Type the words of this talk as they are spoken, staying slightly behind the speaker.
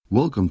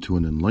Welcome to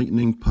an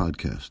enlightening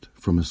podcast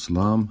from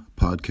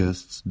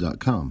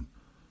IslamPodcasts.com.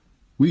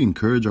 We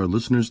encourage our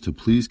listeners to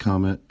please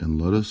comment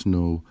and let us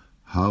know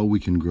how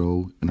we can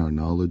grow in our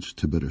knowledge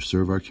to better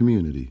serve our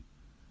community.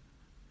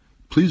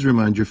 Please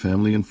remind your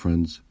family and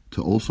friends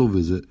to also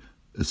visit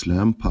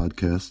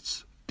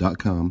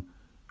IslamPodcasts.com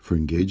for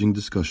engaging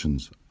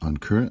discussions on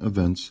current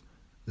events,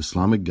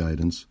 Islamic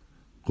guidance,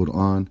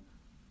 Quran,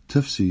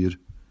 tafsir,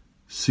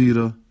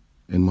 seerah,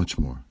 and much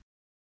more.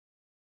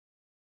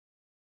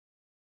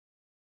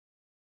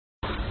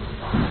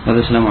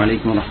 السلام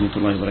عليكم ورحمة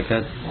الله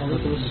وبركاته.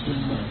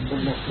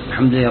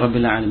 الحمد لله رب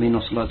العالمين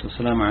والصلاة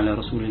والسلام على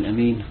رسول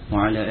الأمين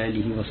وعلى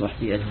آله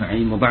وصحبه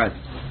أجمعين وبعد.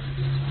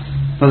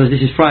 Brothers,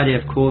 this is Friday,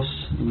 of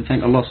course. We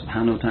thank Allah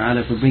subhanahu wa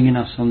ta'ala for bringing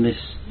us on this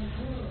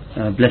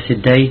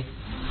blessed day,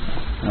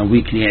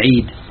 weekly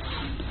Eid.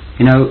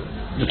 You know,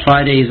 the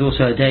Friday is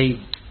also a day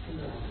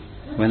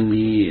when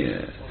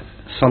the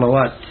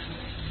salawat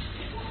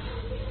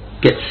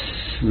gets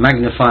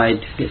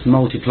magnified, gets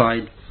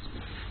multiplied,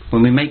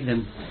 when we make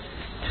them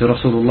to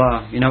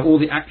Rasulullah. You know, all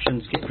the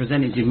actions get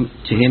presented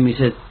to him. He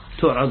said,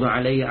 تُعْرَضُ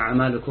عَلَيَّ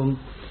أَعْمَالُكُمْ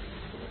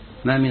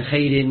مَا مِنْ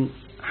خَيْرٍ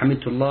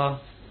حَمِدْتُ اللَّهِ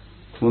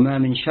وَمَا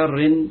مِنْ شَرٍ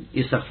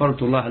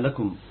إِسْتَغْفَرْتُ اللَّهَ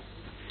لَكُمْ.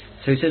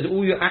 So he says,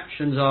 all your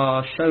actions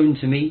are shown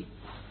to me.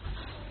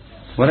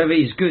 Whatever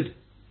is good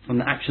from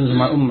the actions of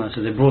my ummah.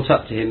 So they're brought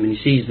up to him and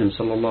he sees them,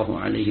 sallallahu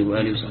alayhi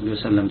wa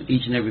sallam,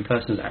 each and every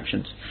person's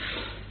actions.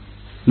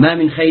 مَا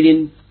مِنْ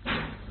خَيْرٍ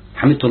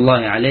حَمِدْتُ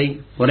اللَّهِ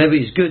عَلَيْهِ. Whatever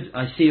is good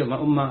I see of my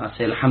ummah, I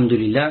say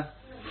alhamdulillah.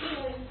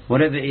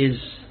 Whatever is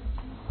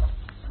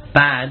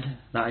bad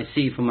that I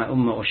see from my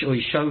ummah or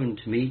is shown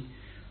to me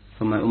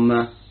from my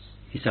ummah,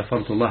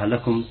 إِسْتَغْفَرْتُ اللَّهَ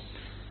لَكُمْ.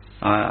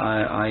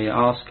 I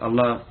ask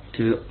Allah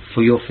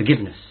for your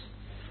forgiveness.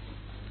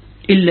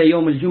 إِلَّا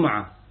يَوْمَ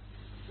الْجُمْعَةِ.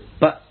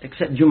 But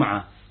except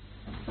Jum'ah.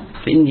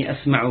 فَإِنِّي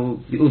أَسْمَعُ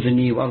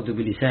بِأُذْنِي وَأَرْضُ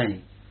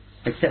بِلِسَانِي.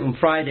 Except on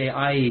Friday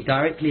I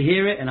directly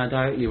hear it and I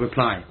directly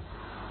reply.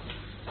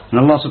 And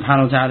Allah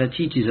subhanahu wa ta'ala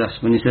teaches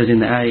us when He says in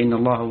the ayah, إِنَّ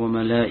اللَّهَ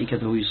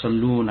وَمَلَائِكَتَهُ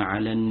يُصَلُّونَ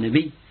عَلَى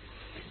النَّبِيِّ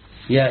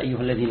يَا أَيُّهَا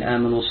الَّذِينَ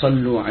آمَنُوا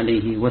صَلُّوا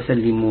عَلَيْهِ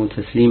وَسَلِّمُوا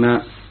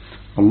تَسْلِيمًا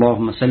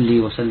اللهم صل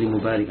وسلم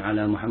وبارك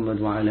على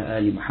محمد وعلى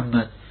آل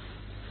محمد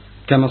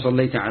كما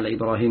صليت على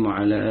إبراهيم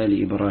وعلى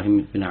آل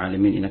إبراهيم في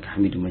العالمين إنك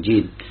حميد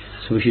مجيد.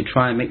 So we should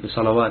try and make the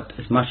salawat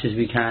as much as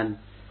we can,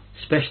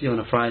 especially on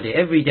a Friday,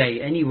 every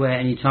day, anywhere,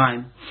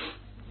 anytime,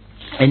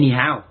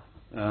 anyhow,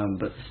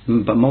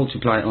 but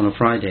multiply it on a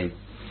Friday.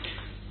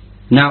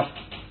 Now,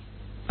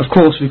 of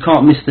course, we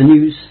can't miss the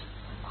news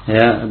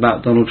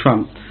about Donald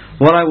Trump.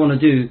 What I want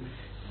to do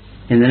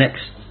in the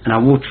next, and I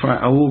will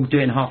do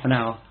it in half an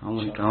hour. I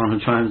want to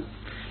try and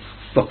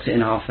box it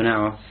in half an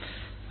hour.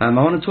 I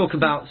want to talk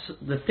about some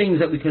of the things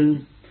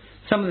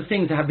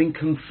that have been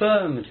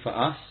confirmed for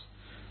us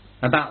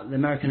about the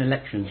American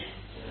election.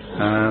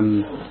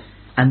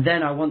 And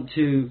then I want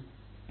to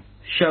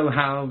show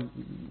how,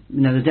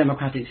 the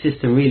democratic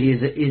system really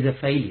is a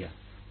failure.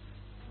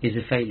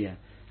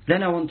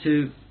 Then I want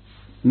to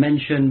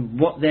mention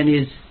what then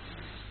is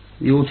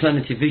the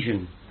alternative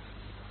vision.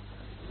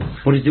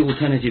 What is the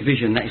alternative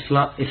vision that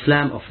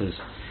Islam offers?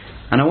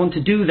 And I want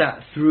to do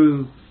that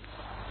through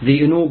the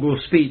inaugural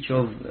speech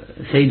of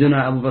Sayyidina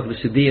Abu Bakr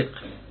as-Siddiq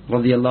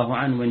radiyallahu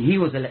anhu when he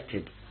was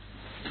elected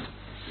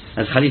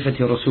as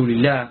Khalifati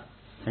Rasulullah,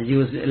 as he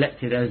was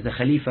elected as the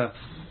Khalifa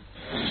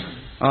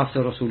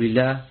after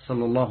Rasulullah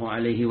sallallahu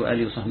alayhi wa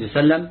alihi wa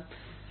sallam.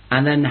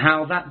 And then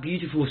how that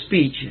beautiful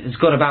speech has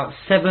got about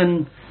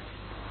 7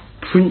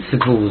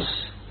 principles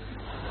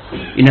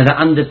that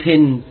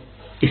underpin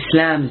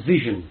Islam's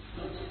vision,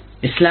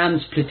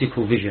 Islam's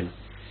political vision,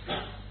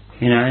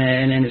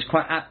 and it's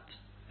quite apt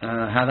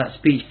how that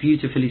speech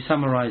beautifully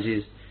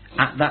summarizes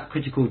at that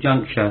critical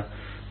juncture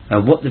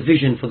what the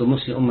vision for the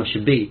Muslim Ummah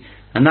should be,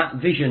 and that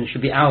vision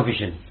should be our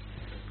vision.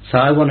 So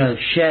I want to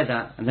share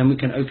that, and then we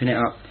can open it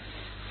up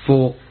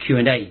for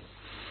Q&A.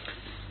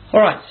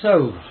 Alright,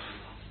 so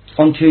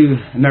on to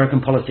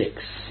American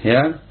politics.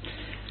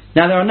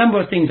 Now there are a number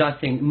of things. I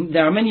think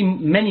there are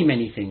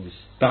many things,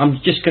 but I'm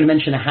just going to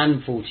mention a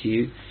handful to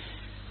you,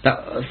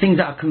 things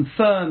that are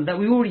confirmed that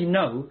we already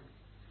know,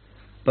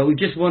 but we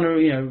just want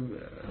to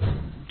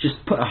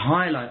just put a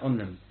highlight on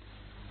them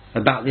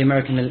about the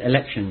American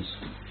elections.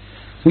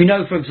 We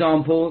know, for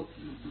example,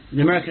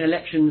 the American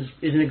elections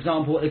is an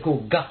example of what they call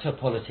gutter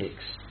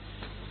politics.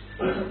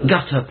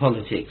 Gutter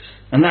politics,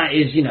 and that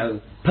is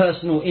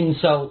personal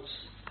insults,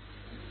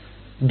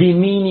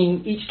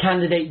 demeaning each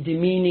candidate,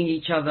 demeaning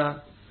each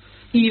other,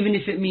 even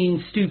if it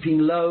means stooping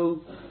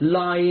low,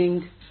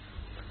 lying.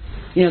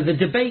 The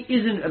debate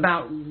isn't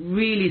about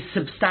really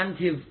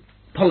substantive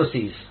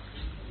policies,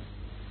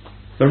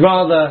 but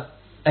rather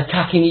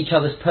attacking each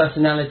other's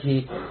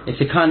personality. It's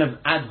a kind of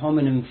ad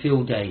hominem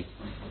field day.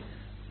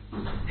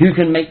 Who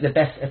can make the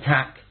best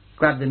attack,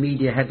 grab the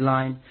media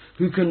headline,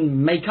 who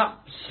can make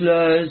up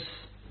slurs,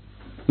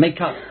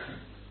 make up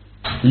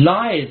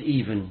lies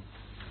even.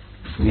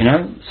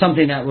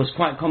 Something that was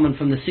quite common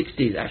from the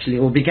 60s actually,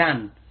 or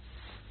began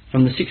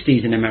from the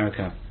 60s in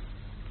America.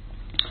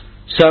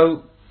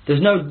 So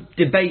there's no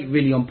debate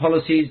really on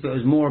policies, but it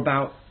was more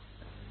about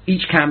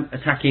each camp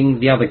attacking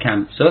the other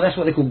camp. So that's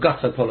what they call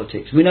gutter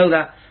politics. We know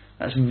that.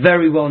 That's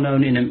very well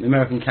known in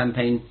American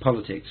campaign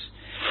politics.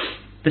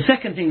 The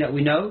second thing that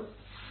we know,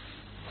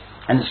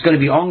 and it's going to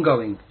be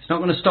ongoing, it's not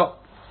going to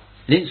stop.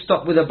 It didn't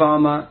stop with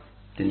Obama,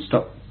 didn't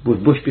stop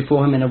with Bush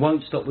before him, and it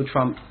won't stop with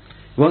Trump.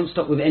 It won't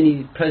stop with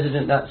any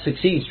president that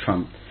succeeds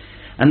Trump.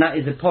 And that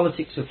is the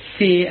politics of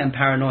fear and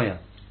paranoia.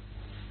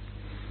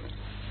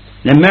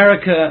 In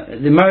America,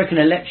 the American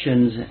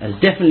elections has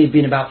definitely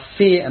been about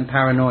fear and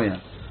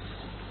paranoia.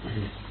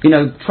 You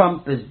know,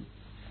 Trump has,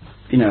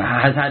 you know,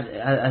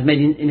 has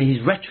made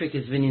his rhetoric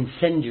has been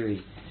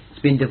incendiary.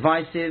 It's been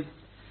divisive,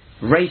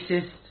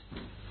 racist.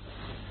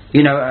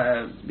 You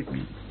know,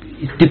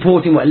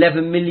 deporting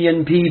 11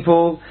 million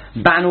people,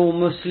 ban all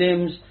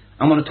Muslims.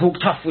 I'm going to talk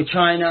tough with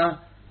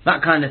China,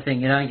 that kind of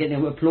thing. You know, and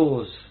getting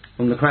applause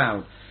from the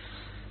crowd.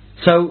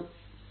 So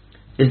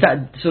there's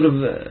that sort of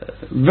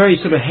very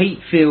sort of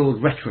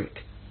hate-filled rhetoric,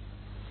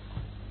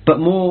 but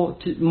more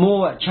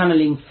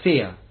channeling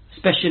fear,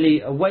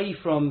 especially away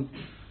from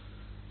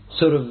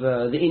sort of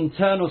the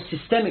internal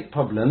systemic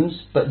problems,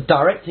 but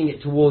directing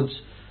it towards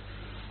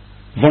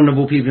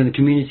vulnerable people in the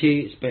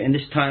community, but in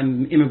this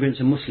time immigrants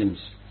and Muslims.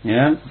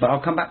 Yeah, but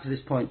I'll come back to this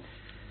point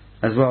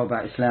as well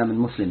about Islam and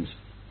Muslims.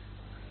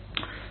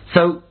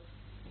 So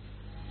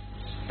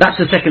that's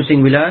the second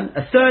thing we learn.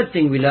 A third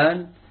thing we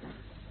learn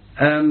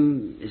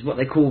is what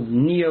they call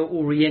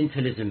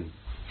Neo-Orientalism.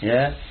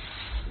 Yeah,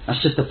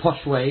 that's just a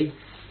posh way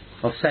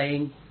of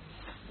saying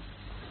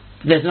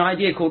there's an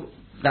idea called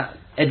that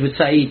Edward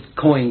Said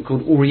coined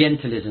called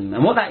Orientalism,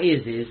 and what that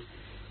is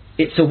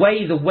it's a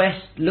way the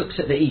West looks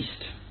at the East.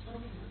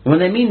 When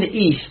they mean the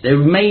East, they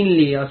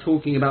mainly are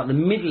talking about the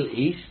Middle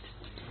East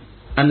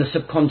and the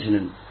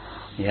subcontinent.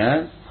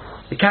 Yeah,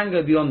 they can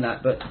go beyond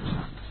that, but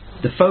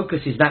the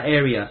focus is that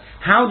area.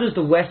 How does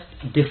the West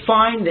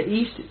define the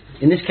East?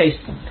 In this case,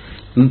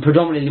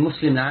 predominantly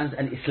Muslim lands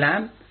and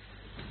Islam.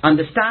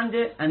 Understand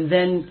it and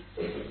then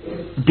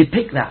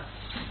depict that.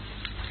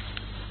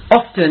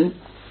 Often,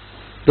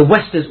 the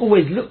West has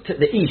always looked at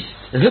the East,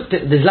 has looked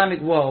at the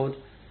Islamic world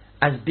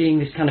as being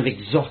this kind of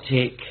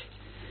exotic,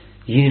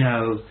 you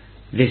know,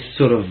 this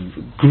sort of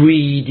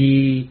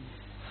greedy,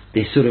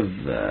 this sort of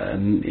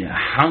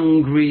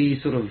hungry,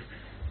 sort of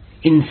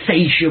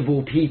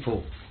insatiable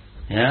people.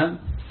 Yeah?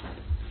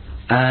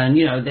 And,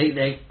 you know,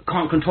 they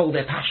can't control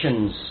their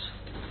passions.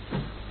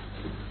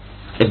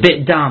 They're a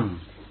bit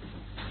dumb.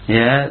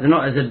 Yeah? They're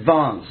not as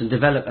advanced and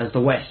developed as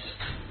the West.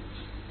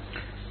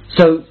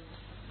 So,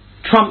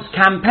 Trump's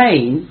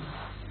campaign,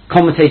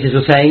 commentators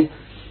were saying,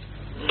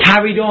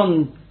 carried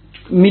on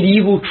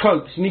medieval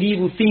tropes,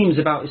 medieval themes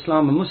about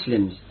Islam and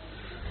Muslims.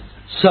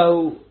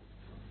 So,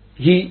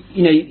 he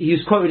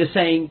was quoted as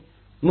saying,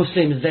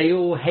 Muslims, they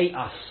all hate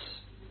us.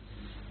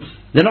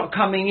 They're not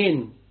coming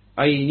in.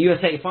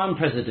 USA if I'm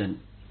president.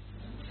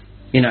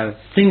 You know,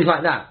 things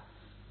like that.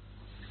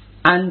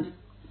 And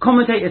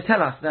commentators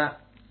tell us that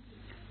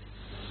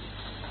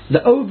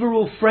the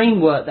overall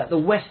framework that the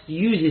West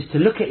uses to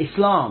look at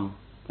Islam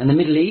and the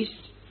Middle East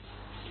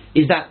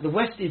is that the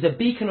West is a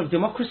beacon of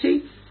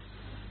democracy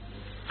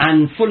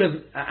and full of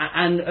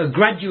and a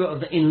graduate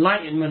of the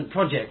Enlightenment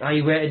project,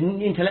 i.e. we're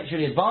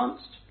intellectually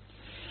advanced,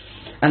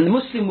 and the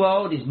Muslim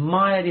world is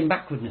mired in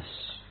backwardness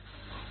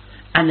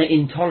and they're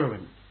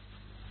intolerant.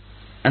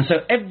 And so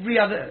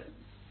everything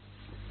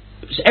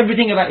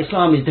about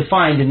Islam is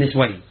defined in this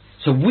way.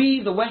 So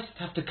we, the West,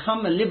 have to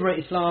come and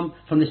liberate Islam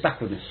from this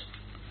backwardness.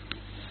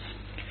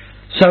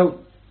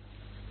 So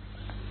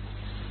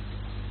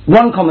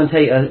one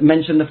commentator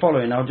mentioned the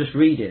following, I'll just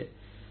read it.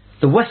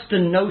 The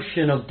Western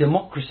notion of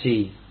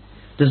democracy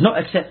does not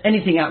accept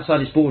anything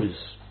outside its borders.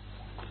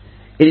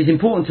 It is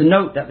important to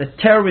note that the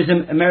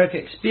terrorism America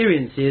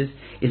experiences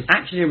is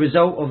actually a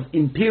result of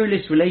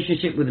imperialist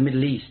relationship with the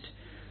Middle East.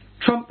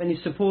 Trump and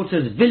his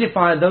supporters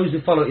vilify those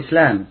who follow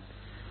Islam,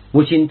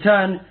 which in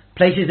turn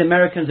places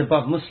Americans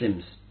above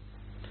Muslims.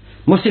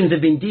 Muslims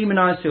have been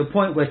demonized to a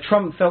point where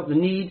Trump felt the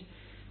need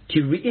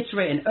to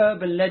reiterate an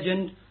urban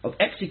legend of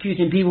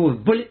executing people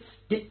with bullets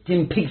dipped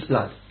in pig's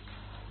blood,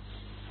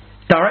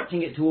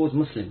 directing it towards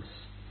Muslims.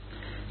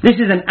 This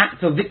is an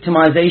act of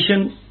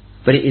victimization,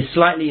 but it is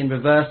slightly in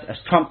reverse as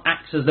Trump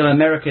acts as though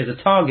America is a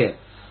target,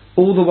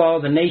 all the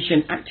while the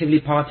nation actively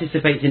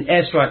participates in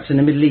airstrikes in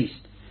the Middle East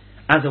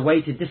as a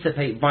way to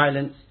dissipate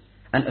violence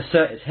and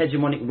assert its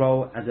hegemonic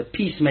role as a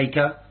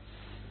peacemaker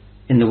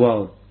in the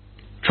world.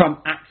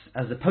 Trump acts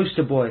as the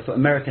poster boy for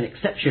American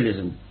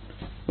exceptionalism,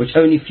 which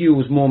only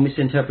fuels more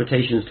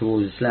misinterpretations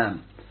towards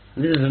Islam.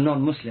 And this is a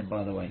non-Muslim,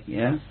 by the way,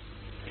 yeah?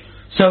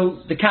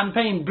 So the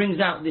campaign brings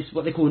out this,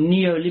 what they call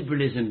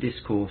neoliberalism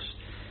discourse.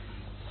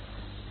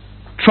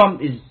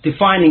 Trump is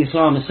defining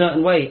Islam a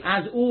certain way,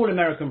 as all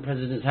American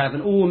presidents have,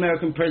 and all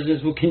American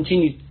presidents will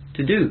continue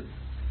to do.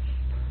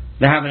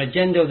 They have an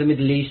agenda of the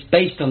Middle East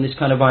based on this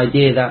kind of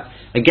idea that,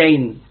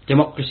 again,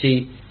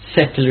 democracy,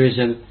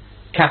 secularism,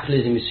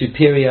 capitalism is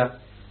superior.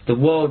 The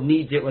world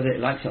needs it whether it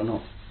likes it or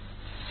not.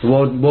 The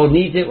world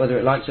needs it whether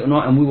it likes it or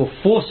not, and we will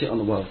force it on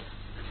the world.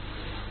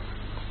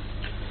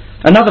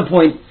 Another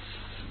point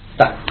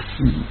that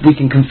we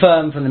can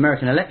confirm from the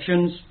American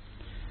elections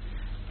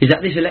is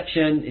that this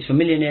election is for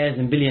millionaires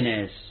and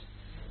billionaires.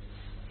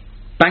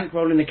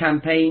 Bankrolling the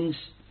campaigns.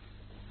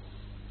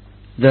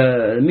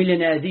 The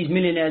millionaires, these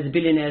millionaires and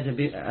billionaires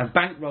have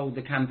bankrolled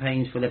the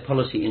campaigns for their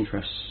policy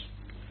interests.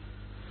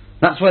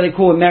 That's why they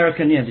call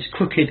American, this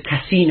crooked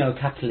casino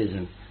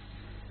capitalism.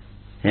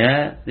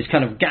 Yeah, this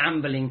kind of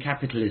gambling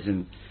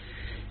capitalism.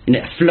 And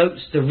it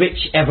floats the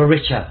rich ever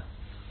richer.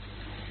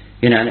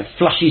 And it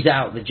flushes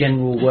out the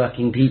general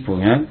working people,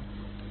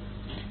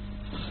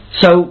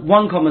 So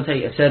one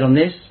commentator said on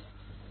this,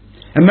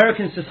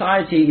 American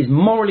society is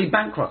morally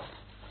bankrupt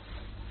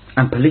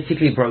and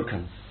politically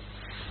broken,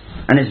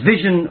 and its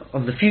vision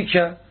of the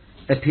future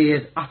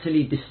appears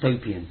utterly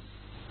dystopian.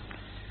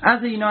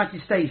 As the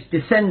United States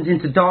descends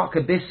into dark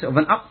abyss of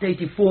an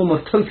updated form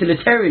of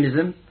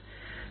totalitarianism,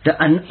 the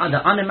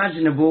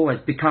unimaginable has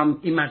become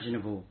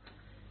imaginable.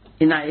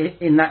 In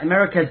that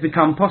America has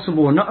become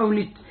possible not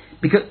only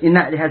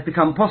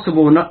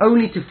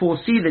to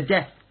foresee the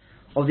death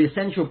of the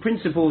essential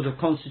principles of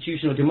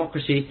constitutional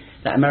democracy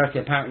that America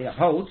apparently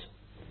upholds,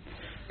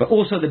 but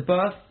also the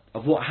birth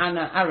of what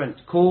Hannah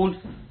Arendt called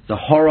the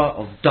horror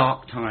of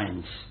dark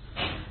times,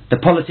 the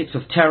politics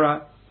of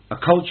terror, a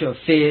culture of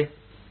fear,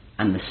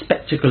 and the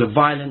spectacle of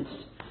violence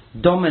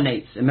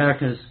dominates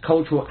America's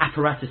cultural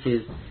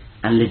apparatuses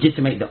and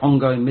legitimate the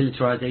ongoing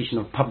militarization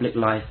of public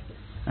life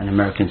and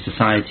American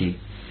society.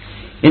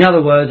 In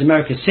other words,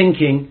 America is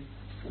sinking,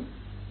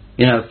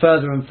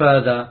 further and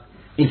further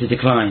into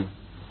decline.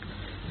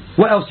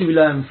 What else do we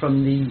learn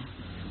from the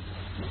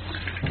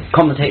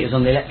commentators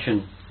on the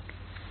election?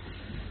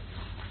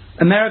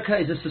 America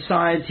is a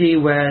society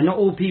where not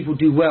all people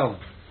do well.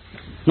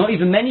 Not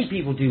even many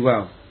people do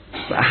well.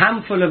 But a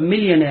handful of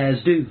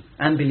millionaires do,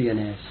 and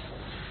billionaires.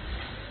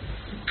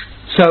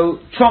 So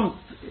Trump,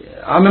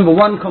 I remember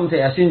one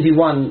commentator, as soon as he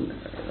won,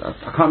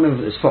 I can't remember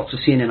if it was Fox or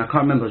CNN, I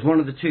can't remember, it was one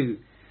of the two,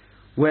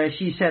 where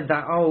she said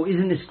that,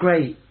 isn't this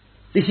great?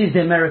 This is the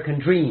American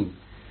dream.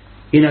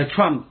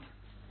 Trump,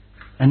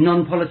 a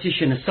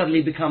non-politician, has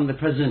suddenly become the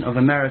president of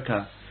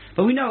America.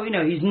 But we know,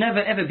 he's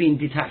never ever been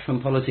detached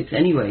from politics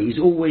anyway. He's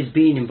always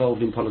been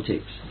involved in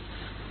politics.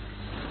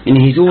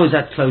 He's always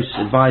had close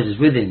advisors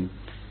with him.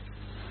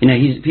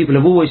 People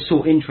have always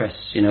sought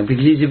interests,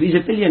 because he's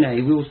a billionaire,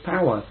 he wields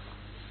power.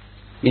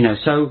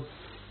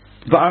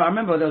 But I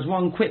remember there was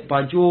one quip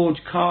by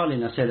George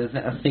Carlin, I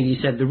think he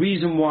said, the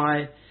reason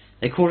why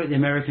they call it the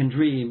American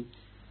dream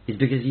is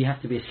because you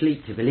have to be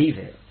asleep to believe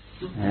it.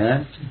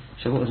 Yeah?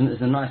 So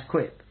it's a nice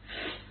quip.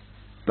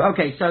 But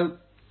okay, so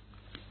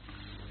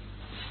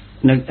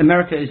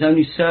America is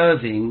only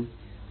serving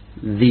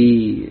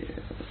the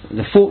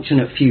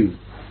fortunate few.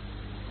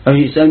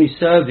 It's only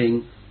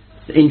serving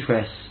the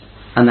interests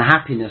and the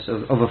happiness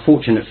of a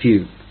fortunate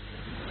few.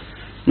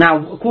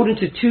 Now, according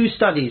to two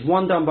studies,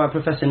 one done by a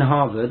professor in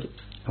Harvard,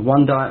 and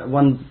one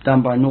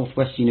done by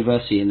Northwest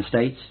University in the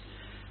States,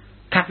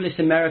 capitalist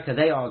America,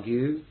 they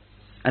argue,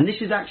 and this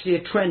is actually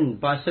a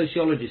trend by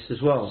sociologists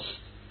as well,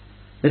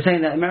 they're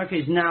saying that America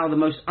is now the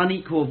most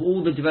unequal of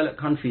all the developed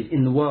countries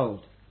in the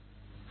world.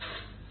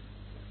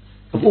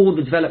 Of all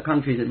the developed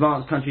countries,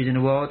 advanced countries in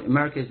the world,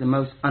 America is the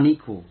most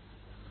unequal.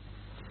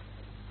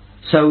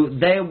 So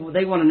they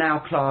want to now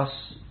class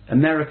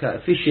America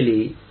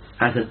officially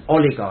as an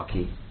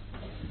oligarchy,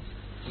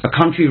 a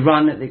country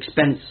run at the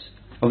expense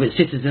of its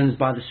citizens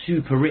by the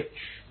super rich.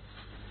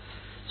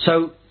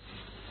 So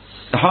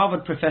the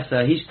Harvard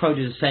professor, he's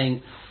quoted as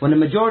saying, when a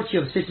majority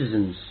of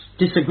citizens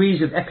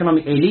disagrees with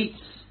economic elites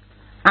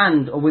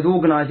or with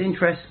organised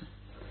interests,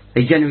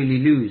 they generally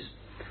lose.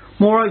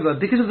 Moreover,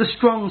 because of the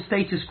strong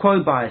status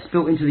quo bias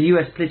built into the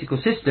US political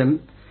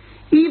system,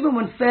 even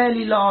when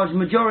fairly large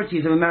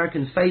majorities of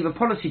Americans favour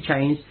policy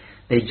change,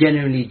 they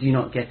generally do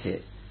not get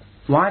it.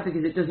 Why?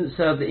 Because it doesn't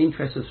serve the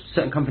interests of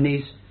certain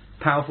companies,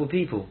 powerful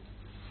people.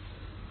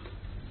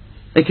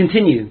 He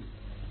continues,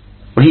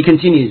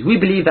 we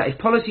believe that if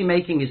policy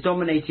making is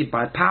dominated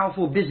by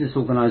powerful business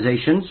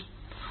organisations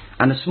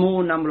and a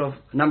small number of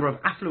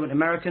affluent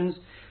Americans,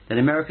 then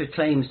America's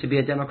claims to be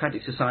a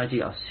democratic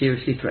society are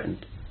seriously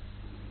threatened.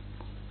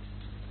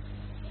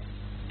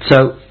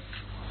 So,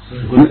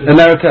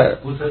 America.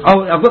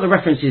 I've got the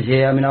references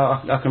here. I mean,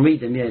 I can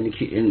read them. In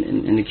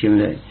the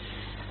Q&A.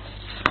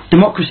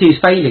 Democracy is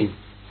failing.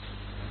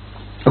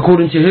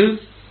 According to who?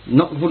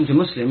 Not according to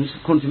Muslims.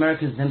 According to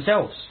Americans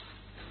themselves.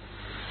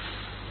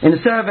 In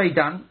a survey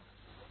done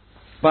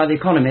by The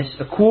Economist,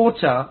 a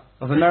quarter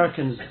of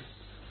Americans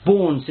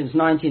born since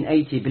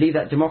 1980 believe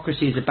that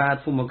democracy is a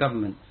bad form of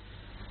government.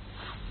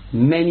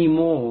 Many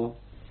more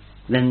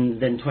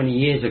than 20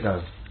 years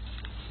ago.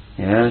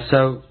 Yeah.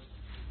 So.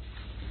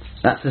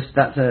 That's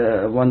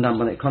one done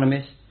by The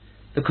Economist.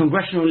 The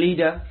congressional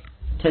leader,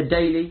 Ted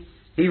Daly,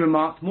 he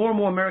remarked, more and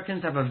more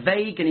Americans have a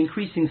vague and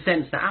increasing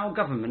sense that our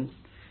government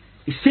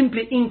is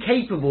simply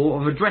incapable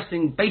of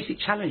addressing basic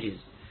challenges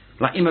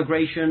like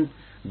immigration,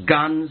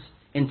 guns,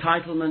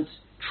 entitlements,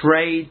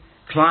 trade,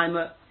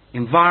 climate,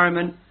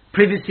 environment,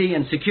 privacy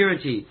and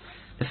security,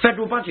 the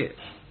federal budget,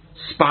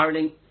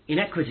 spiralling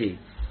inequity,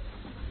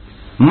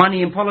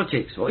 money in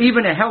politics, or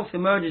even a health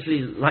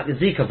emergency like the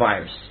Zika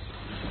virus.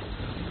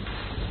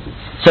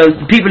 So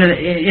people,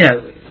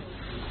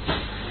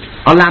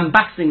 are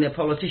lambasting their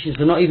politicians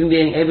for not even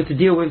being able to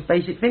deal with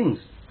basic things,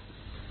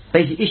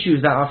 basic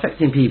issues that are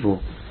affecting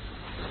people.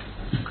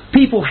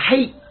 People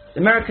hate,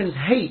 Americans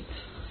hate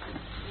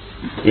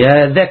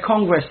their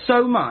Congress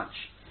so much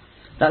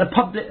that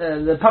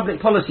the public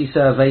policy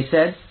survey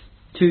said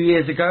 2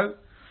 years ago,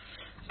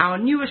 our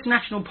newest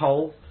national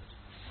poll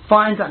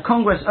finds that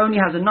Congress only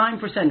has a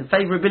 9%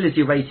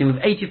 favourability rating, with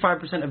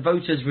 85% of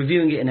voters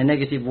reviewing it in a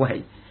negative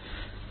way.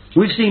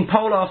 We've seen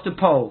poll after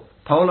poll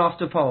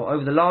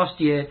over the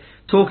last year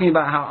talking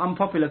about how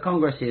unpopular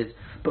Congress is.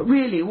 But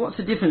really, what's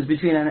the difference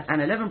between an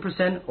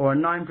 11% or a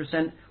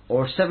 9%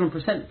 or a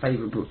 7%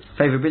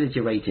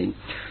 favourability rating?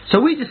 So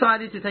we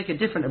decided to take a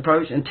different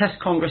approach and test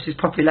Congress's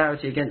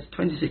popularity against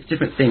 26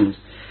 different things.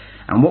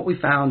 And what we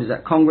found is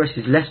that Congress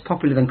is less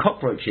popular than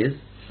cockroaches,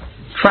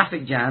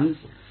 traffic jams,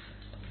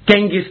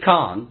 Genghis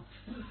Khan,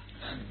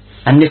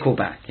 and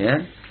Nickelback.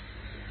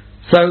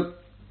 So,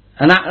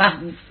 and that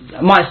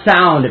might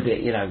sound a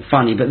bit,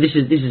 funny, but this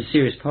is a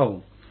serious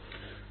poll.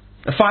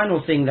 The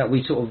final thing that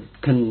we sort of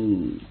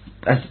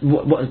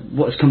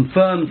what's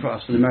confirmed for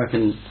us from the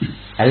American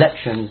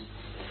elections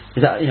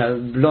is that, a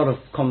lot of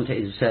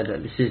commentators have said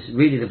that this is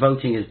really, the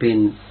voting has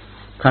been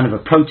kind of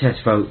a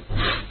protest vote.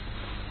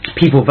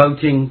 People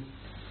voting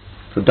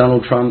for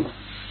Donald Trump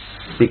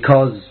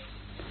because,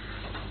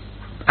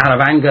 out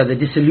of anger, they're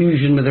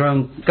disillusioned with their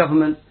own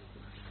government,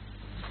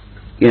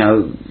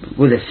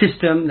 with the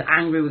system, they're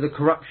angry with the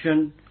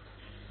corruption,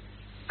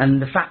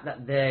 and the fact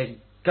that their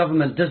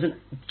government doesn't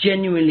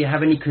genuinely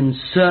have any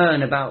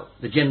concern about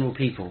the general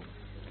people.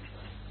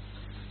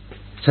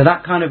 So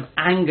that kind of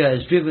anger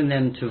has driven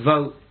them to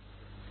vote,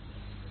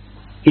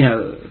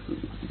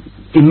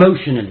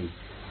 emotionally.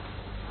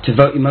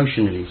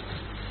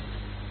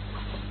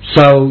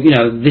 So,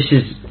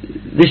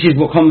 this is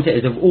what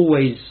commentators have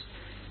always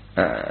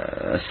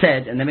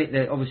said, and they make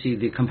obviously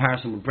the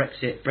comparison with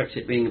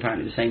Brexit being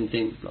apparently the same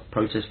thing, like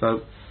protest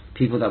vote.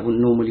 People that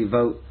wouldn't normally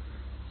vote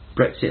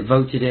Brexit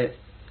voted it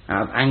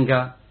out of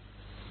anger,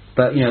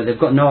 but they've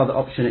got no other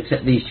option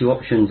except these two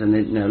options,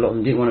 and a lot of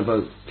them didn't want to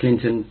vote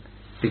Clinton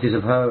because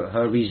of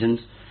her reasons,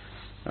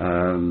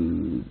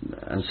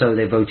 and so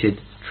they voted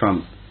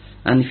Trump.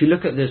 And if you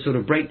look at the sort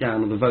of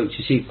breakdown of the votes,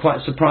 you see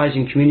quite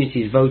surprising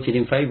communities voted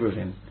in favour of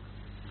him,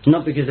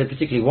 not because they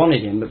particularly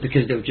wanted him, but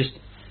because they were just,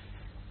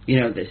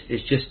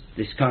 it's just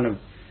this kind of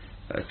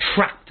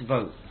trapped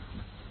vote.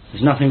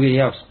 There's nothing really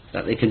else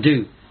that they can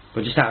do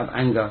but just out of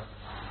anger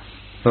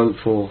vote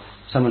for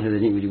someone who they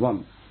didn't really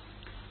want.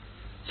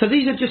 So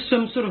these are just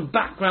some sort of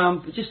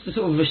background, just a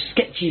sort of a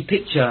sketchy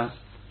picture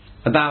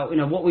about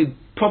what we've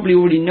probably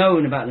already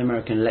known about the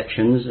American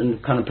elections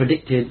and kind of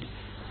predicted.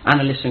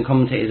 Analysts and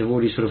commentators have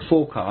already sort of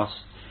forecast.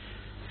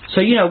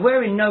 So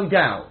we're in no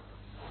doubt.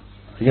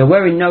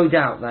 We're in no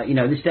doubt that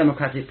this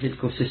democratic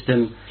political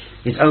system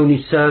is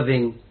only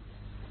serving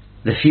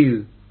the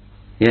few,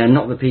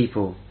 not the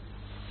people.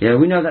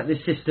 We know that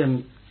this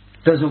system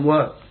doesn't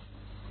work.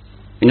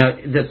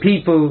 The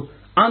people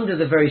under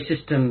the very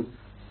system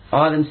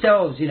are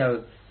themselves,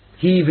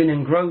 heaving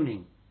and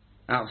groaning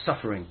out of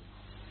suffering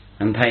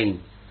and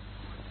pain.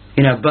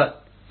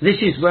 But this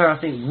is where I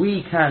think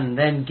we can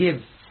then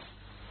give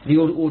the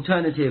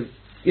alternative,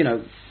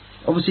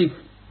 obviously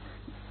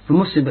for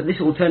Muslims, but this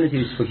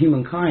alternative is for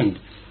humankind.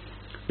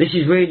 This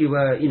is really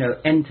where,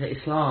 enter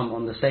Islam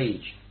on the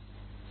stage.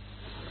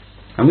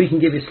 And we can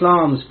give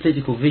Islam's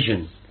political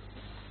vision.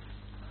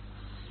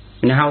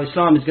 How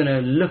Islam is going to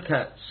look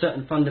at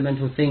certain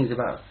fundamental things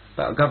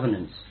about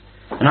governance.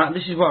 And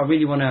this is what I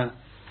really want to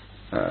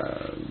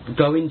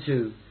go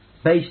into,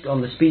 based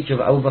on the speech of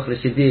Abu Bakr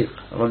as-Siddiq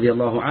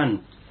radiallahu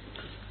an.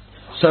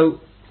 So,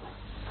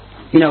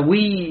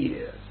 we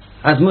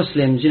as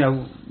Muslims,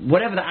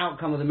 whatever the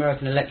outcome of the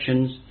American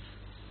elections,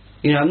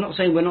 I'm not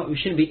saying we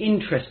shouldn't be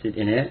interested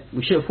in it.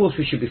 Of course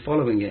we should be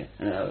following it.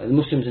 The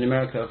Muslims in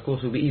America, of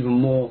course, will be even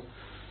more,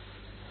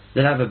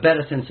 they'll have a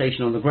better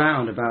sensation on the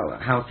ground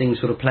about how things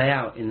sort of play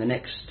out in the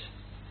next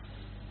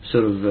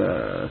sort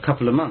of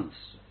couple of months.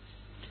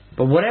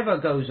 But whatever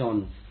goes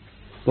on,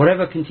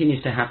 whatever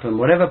continues to happen,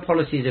 whatever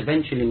policies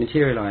eventually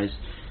materialise,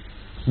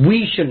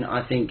 we shouldn't,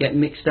 I think, get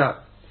mixed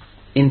up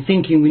in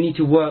thinking we need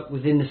to work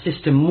within the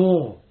system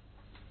more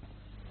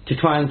to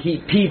try and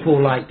keep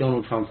people like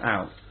Donald Trump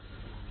out.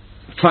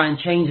 Try and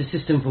change the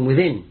system from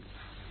within.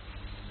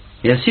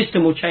 The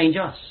system will change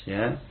us.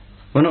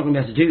 We're not going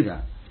to be able to do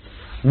that.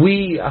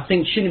 We, I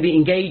think, shouldn't be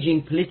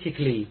engaging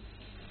politically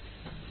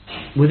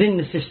within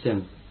the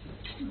system,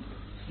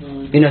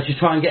 to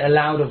try and get a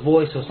louder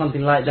voice or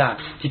something like that,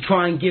 to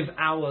try and give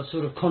our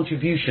sort of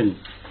contribution,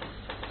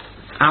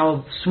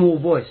 our small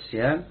voice,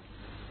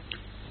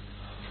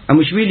 and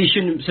we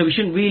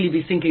shouldn't really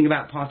be thinking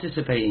about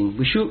participating.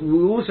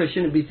 We also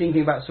shouldn't be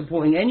thinking about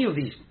supporting any of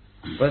these,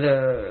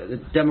 whether the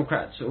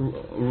Democrats or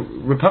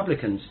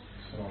Republicans.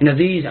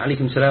 These,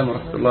 alaykum salam wa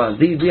rahmatullah,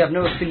 we have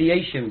no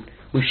affiliation.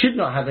 We should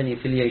not have any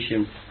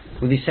affiliation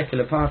with these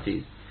secular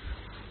parties.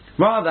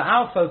 Rather,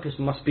 our focus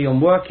must be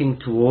on working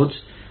towards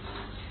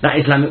that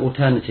Islamic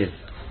alternative.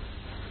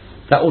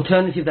 That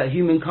alternative that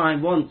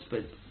humankind wants,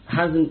 but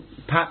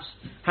perhaps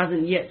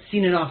hasn't yet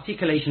seen an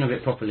articulation of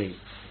it properly,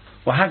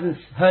 or hasn't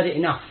heard it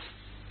enough.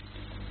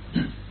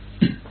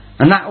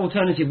 And that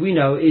alternative, we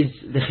know, is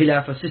the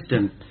Khilafah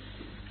system.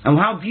 And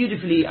how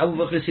beautifully Abu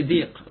Bakr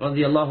Siddiq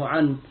radiallahu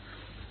anhu,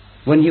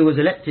 when he was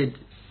elected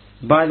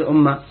by the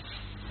Ummah,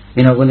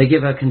 when they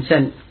give her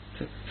consent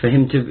for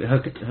him to her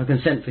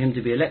consent for him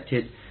to be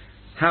elected,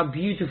 how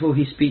beautiful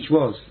his speech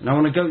was. And I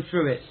want to go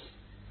through it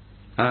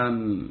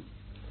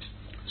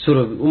sort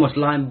of almost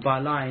line by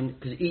line,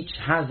 because each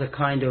has a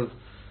kind of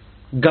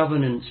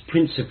governance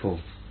principle.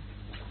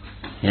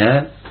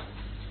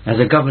 As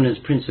a governance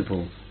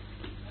principle.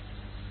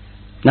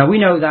 Now we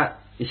know that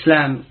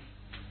Islam,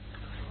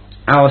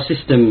 our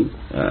system,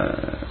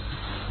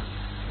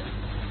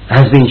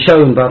 has been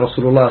shown by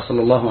Rasulullah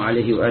sallallahu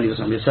alayhi wa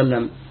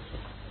sallam,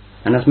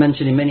 and as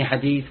mentioned in many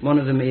hadith. One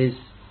of them is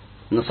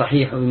in the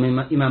Sahih of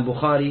Imam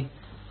Bukhari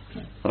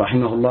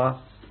rahimahullah,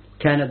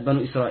 كانت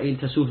بنو إسرائيل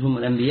تسودهم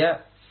الأنبياء.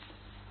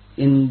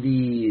 In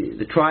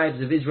the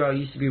tribes of Israel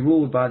used to be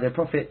ruled by their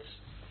prophets,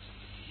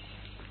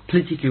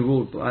 politically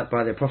ruled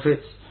by their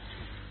prophets.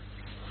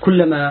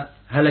 كلما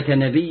هلك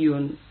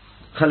نبي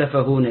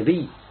خلفه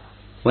نبي.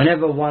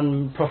 Whenever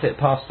one prophet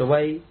passed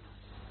away,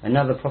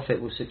 another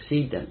prophet will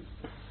succeed them.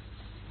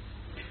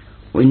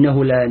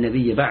 وإنه لا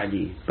نبي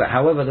بعدي. But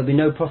however, there'll be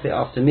no prophet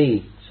after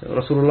me. So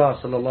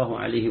Rasulullah sallallahu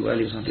alayhi wa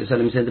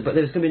sallam said, but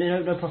there's going to be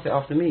no prophet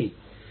after me.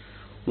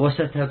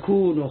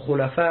 وستكون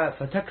خلفاء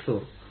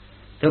فتكثر.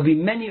 There'll be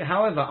many,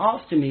 however,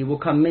 after me will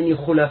come many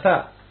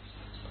khulafa.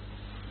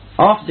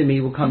 After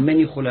me will come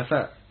many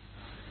khulafa.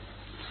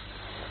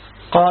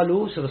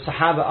 قالوا, so the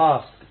Sahaba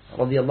asked,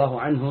 radiyallahu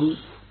anhum,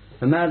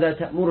 فماذا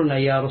تأمرنا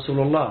يا رسول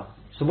الله?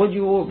 So what do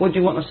you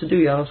want us to do,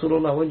 ya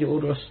Rasulullah? What do you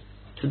order us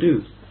to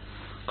do?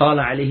 قال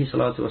عليه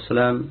الصلاة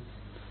والسلام,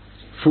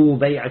 فو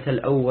بيعة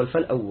الأول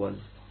فالأول.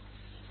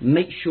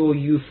 Make sure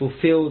you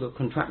fulfill the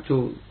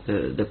contractual,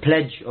 the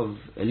pledge of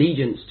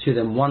allegiance to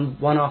them, one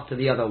after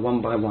the other,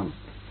 one by one.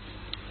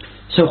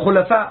 So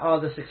khulafa are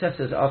the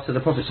successors after the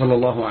Prophet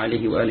sallallahu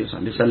alaihi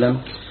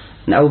wasallam,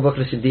 and Abu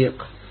Bakr Siddiq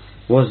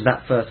was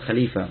that first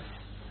Khalifa.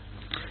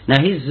 Now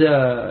his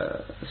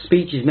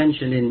speech is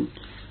mentioned in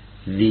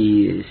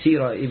the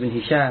Sirah Ibn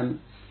Hisham,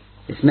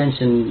 it's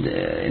mentioned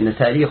in the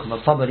Tarikh of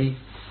al-Tabari,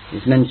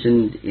 it's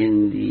mentioned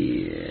in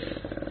the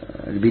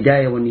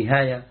Al-Bidayah wa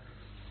Nihaya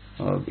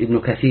of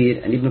Ibn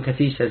Kathir, and Ibn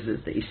Kathir says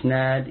that the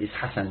Isnad is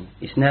Hasan,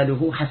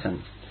 Isnaduhu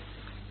Hasan.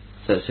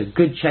 So it's a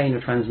good chain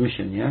of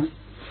transmission,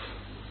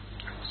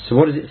 So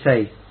what does it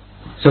say?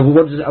 So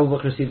what does Abu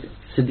Bakr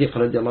Siddiq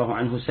radiallahu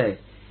anhu say?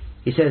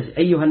 He says,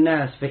 أيها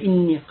الناس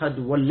فإني قد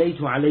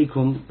وليت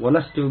عليكم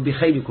ولست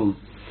بخيركم.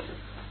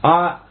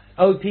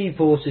 O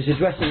people, so he's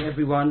addressing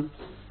everyone,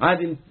 I've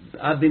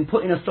been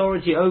put in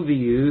authority over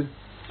you,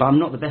 but I'm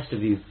not the best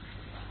of you.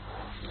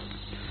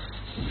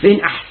 فإن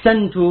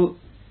أحسنت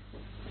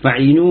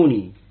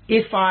فعينوني.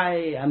 If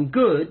I am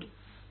good,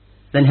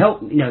 then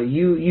help,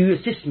 you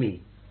assist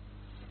me.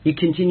 You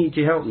continue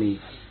to help me.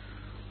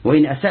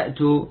 وإن أسأت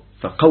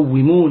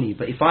فقوموني.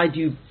 But if I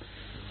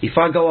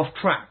go off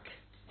track,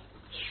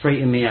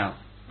 straighten me out.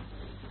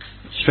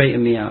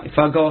 Straighten me out. If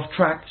I go off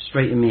track,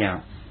 straighten me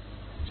out.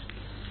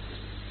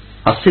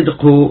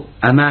 الصدق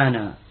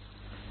أمانة.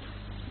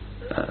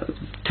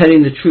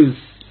 Telling the truth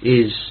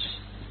is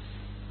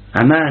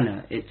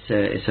amana. It's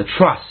a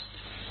trust.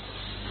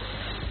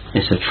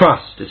 It's a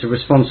trust. It's a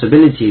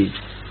responsibility.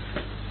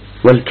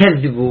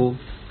 والكذب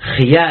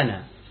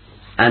خيانة.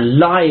 And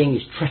lying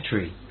is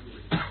treachery.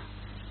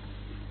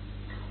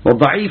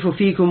 وَالضَّعِيفُ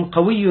فِيكُمْ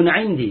قَوِيٌّ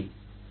عِنْدِي.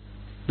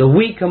 The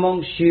weak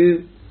amongst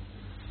you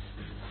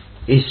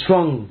is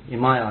strong in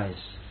my eyes.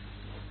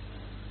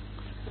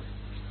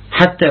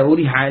 حَتَّى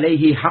أُرِيحَ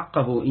عَلَيْهِ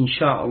حَقَّهُ إِنْ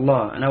شَاءَ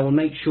اللَّهِ. And I will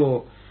make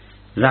sure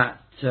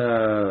that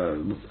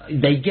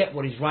they get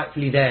what is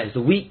rightfully theirs.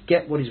 The weak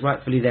get what is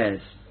rightfully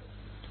theirs.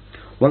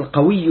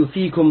 وَالْقَوِيُّ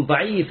فِيكُمْ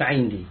ضَعِيفَ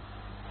عِنْدِي.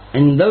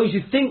 And those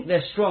who think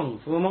they're strong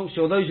from amongst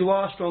you, or those who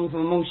are strong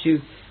from amongst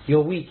you,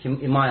 you're weak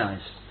in my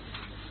eyes.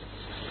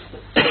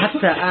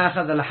 حتى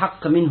آخذ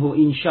الحق منه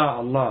إن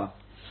شاء الله.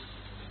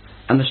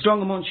 And the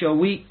strong amongst you are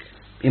weak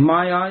in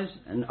my eyes,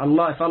 and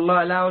Allah, if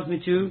Allah allows me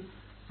to,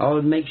 I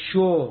will make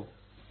sure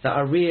that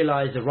I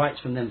realize the rights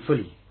from them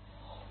fully.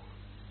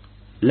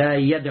 لا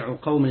يدع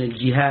قوم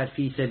الجهاد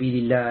في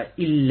سبيل الله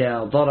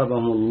إلا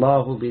ضربهم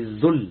الله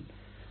بالذل.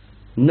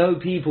 No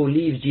people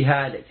leave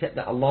jihad except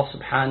that Allah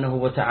subhanahu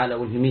wa ta'ala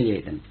will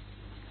humiliate them.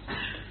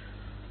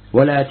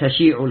 ولا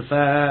تشيع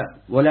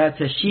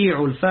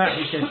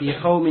الفاحشة في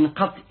قوم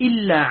قط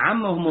إلا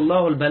عمهم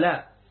الله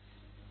البلاء.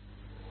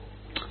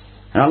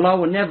 And Allah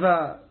will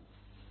never,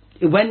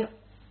 when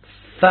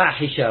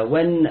fahisha,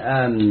 when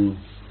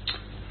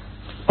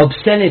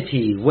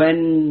obscenity,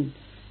 when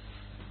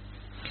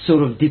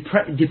sort of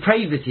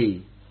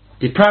depravity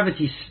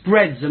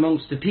spreads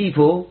amongst the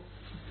people,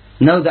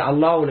 know that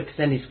Allah will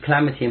extend His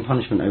calamity and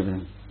punishment over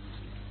them.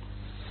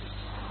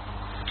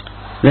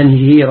 Then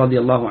he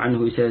radiallahu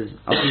anhu, he says,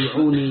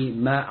 أطيعوني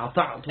ما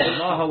أطعت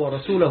الله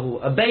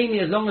ورسوله. Obey me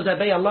as long as I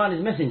obey Allah and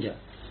His Messenger.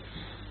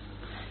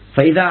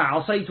 فإذا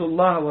عصيت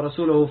الله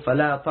ورسوله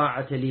فلا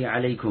طاعة لي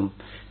عليكم.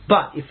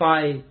 But if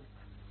I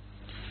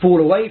fall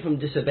away from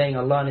disobeying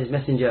Allah and His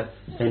Messenger,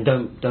 then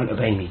don't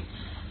obey me.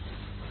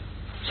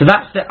 So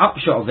that's the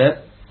upshot of it.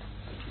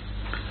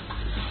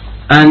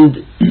 And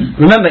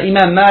remember,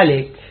 Imam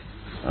Malik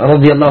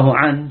radiallahu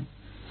anh,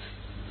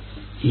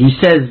 he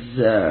says,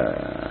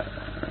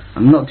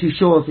 I'm not too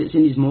sure if it's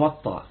in his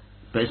Muwatta,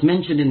 but it's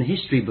mentioned in the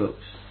history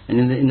books and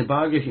in the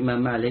biography of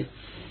Imam Malik.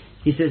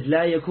 He says,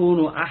 لا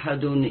يكون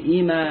أحد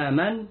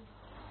إماما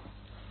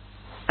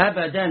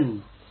أبدا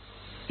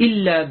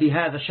إلا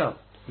بهذا الشرط.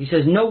 He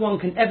says, no one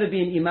can ever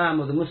be an Imam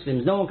of the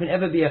Muslims, no one can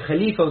ever be a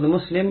Khalifa of the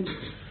Muslims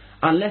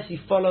unless he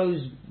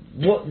follows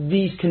what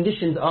these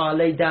conditions are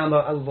laid down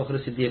by Abu Bakr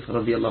as-Siddiq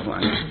radiallahu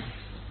anhu.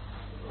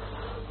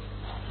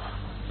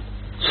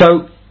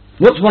 So,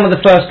 what's one of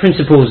the first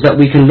principles that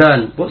we can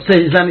learn? What's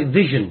the Islamic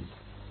vision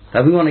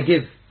that we want to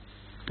give?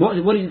 What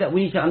is it that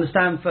we need to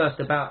understand first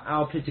about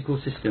our political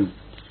system?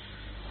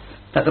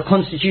 That the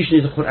constitution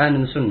is the Quran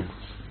and the Sunnah.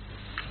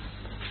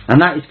 And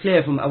that is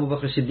clear from Abu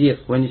Bakr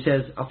as-Siddiq when he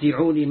says,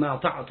 أطيعوني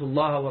ما أطعت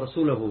الله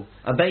ورسوله.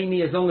 Obey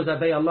me as long as I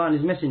obey Allah and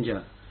His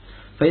Messenger.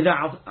 فإذا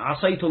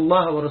عصيت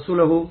الله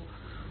ورسوله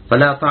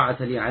فلا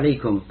طاعة لي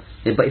عليكم.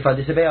 But if I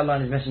disobey Allah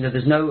and His Messenger,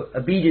 there's no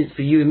obedience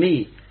for you and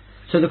me.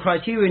 So the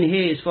criterion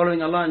here is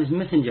following Allah and His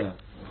Messenger.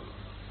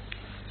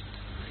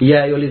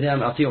 يا أيها الذين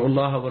آمنوا أطيعوا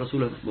الله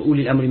ورسوله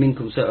وأولي الأمر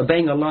منكم. So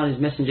obeying Allah and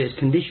His Messenger is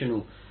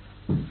conditional.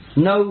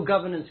 No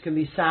governance can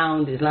be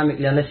sound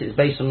Islamically unless it's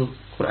based on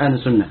Quran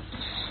and Sunnah.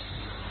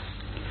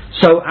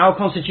 So our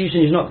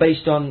constitution is not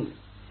based on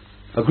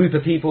a group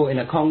of people in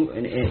a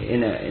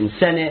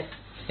Senate,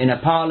 in a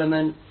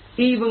parliament,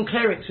 even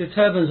clerics with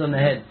turbans on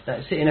their head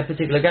that sit in a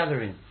particular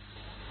gathering.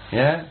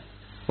 Yeah?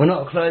 We're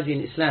not a clergy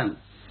in Islam.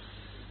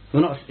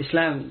 We're not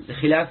Islam, the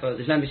Khilafah,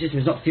 the Islamic system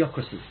is not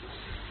theocracy.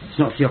 It's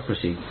not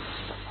theocracy.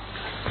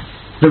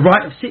 The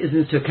right of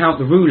citizens to account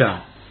the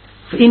ruler.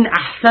 فَإِنْ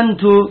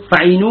أَحْسَنْتُ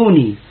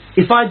فَعِنُونِي.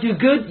 If I do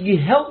good, you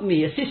help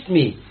me, assist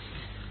me.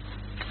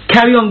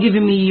 Carry on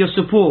giving me your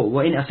support.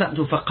 وَإِنْ أَسَأْتُ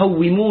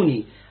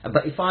فَقَوِّمُونِي.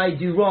 But if I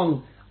do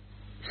wrong,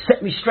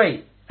 set me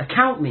straight.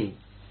 Account me.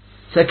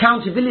 So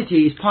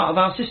accountability is part of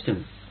our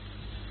system.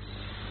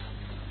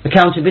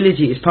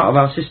 Accountability is part of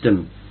our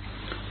system.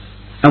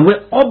 And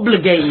we're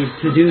obligated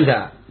to do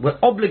that. We're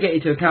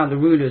obligated to account the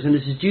rulers, and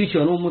this is duty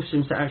on all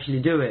Muslims to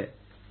actually do it.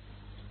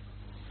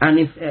 And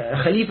if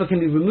a Khalifa can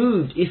be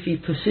removed if he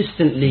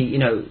persistently,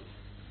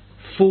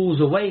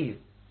 falls away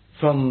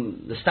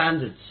from the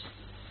standards,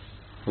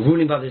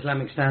 ruling by the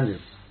Islamic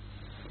standards.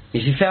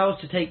 If he fails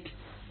to take,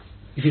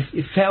 if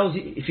he fails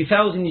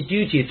in his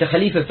duty, if the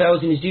Khalifa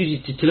fails in his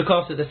duty to look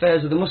after the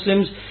affairs of the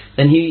Muslims,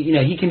 then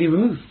he can be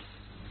removed.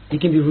 He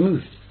can be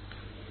removed.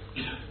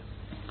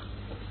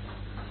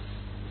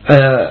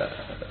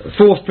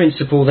 Fourth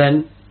principle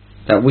then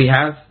that we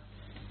have,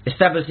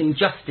 establishing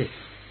justice,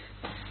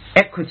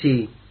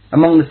 equity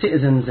among the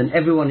citizens, and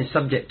everyone is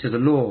subject to the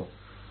law.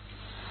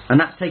 And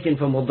that's taken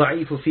from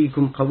وَالضَّعِيفُ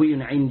فِيكُمْ قَوِيٌّ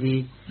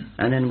عِنْدِي,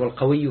 and then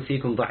وَالْقَوِيُّ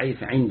فِيكُمْ ضَعِيفٌ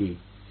عِنْدِي.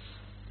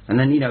 And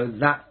then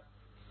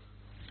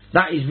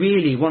that is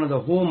really one of the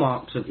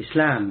hallmarks of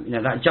Islam,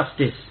 that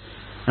justice.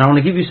 And I want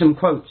to give you some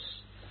quotes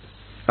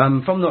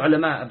from the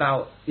ulama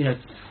about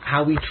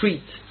how we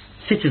treat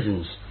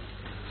citizens.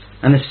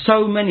 And there's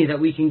so many that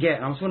we can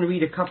get. I just want to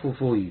read a couple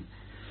for you.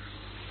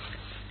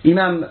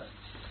 Imam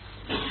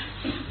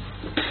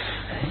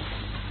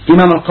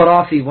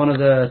al-Qarafi, one of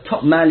the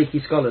top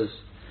Maliki scholars,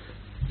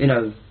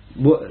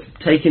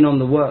 taking on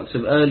the works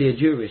of earlier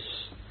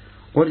jurists.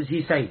 What does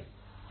he say?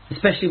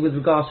 Especially with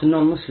regards to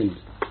non-Muslims.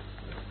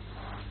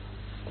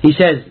 He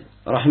says,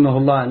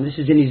 rahimahullah, and this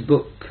is in his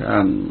book,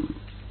 I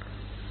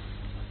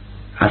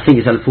think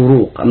it's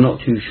Al-Furuq, I'm not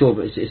too sure,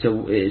 but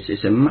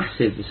it's a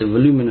massive, it's a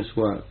voluminous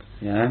work.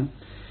 Yeah?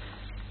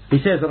 He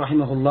says,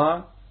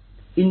 rahimahullah,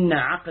 إن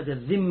عقد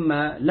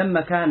الذمة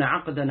لما كان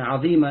عقدا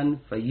عظيما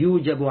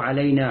فيوجب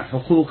علينا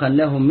حقوقا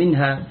لهم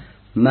منها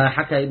ما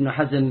حكى ابن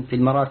حزم في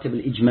المراتب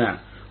الإجماع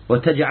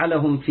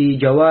وتجعلهم في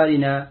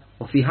جوارنا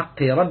وفي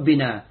حق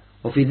ربنا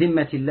وفي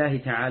ذمة الله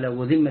تعالى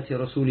وذمة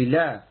رسول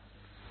الله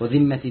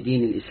وذمة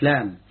دين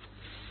الإسلام.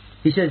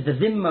 He says the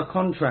Dhimma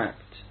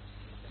contract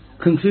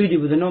concluded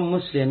with the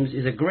non-Muslims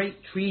is a great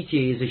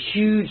treaty, is a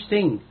huge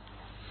thing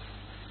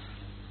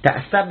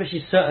that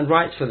establishes certain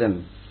rights for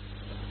them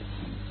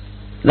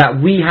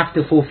that we have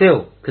to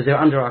fulfill because they're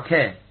under our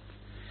care.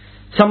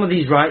 Some of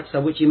these rights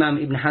are which Imam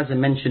Ibn Hazm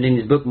mentioned in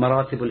his book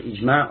Maratib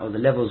al-Ijma', or the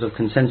levels of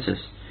consensus.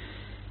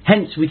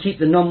 Hence we keep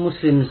the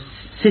non-Muslims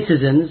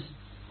citizens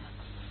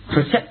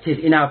protected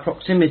in our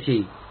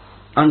proximity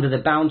under the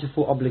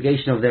bountiful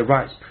obligation of their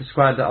rights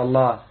prescribed by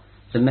Allah,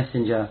 the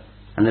Messenger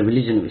and the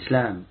religion of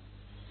Islam.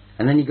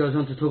 And then he goes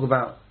on to talk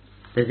about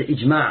there's an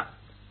ijma'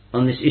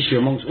 on this issue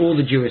amongst all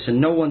the jurists, and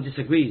no one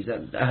disagrees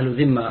that Ahlul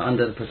Dhimma are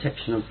under the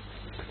protection of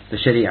the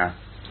Sharia.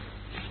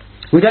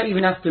 We don't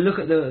even have to look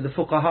at the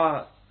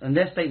fuqaha and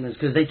their statements,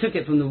 because they took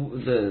it from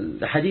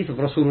the hadith of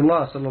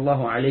Rasulullah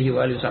sallallahu alayhi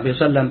wa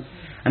sallam,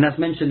 and that's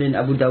mentioned in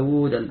Abu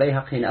Dawood,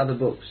 Al-Bayhaqi, and other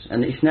books,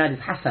 and the isnad is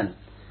Hasan.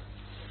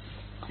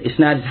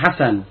 Isnad is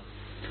Hasan.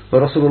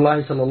 But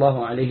Rasulullah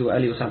sallallahu alayhi wa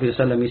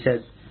sallam, he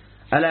said,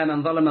 ألا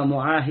من ظلم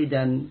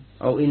معاهدا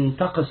أو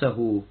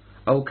انتقصه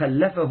أو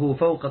كلفه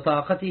فوق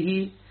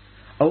طاقته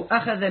أو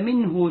أخذ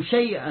منه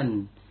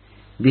شيئا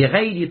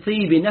بغير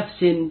طيب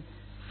نفس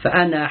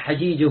فأنا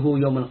حجيجه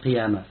يوم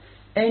القيامة.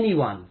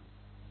 Anyone,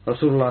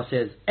 Rasulullah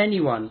says,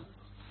 anyone,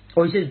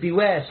 or he says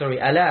beware, sorry,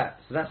 ala,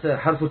 so that's a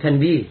harfu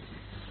tanbih.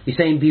 He's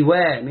saying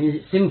beware, it means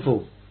it's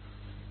sinful.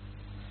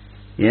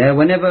 Yeah,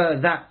 whenever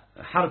that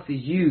harf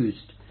is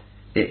used,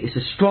 it's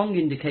a strong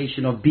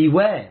indication of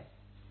beware.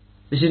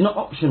 This is not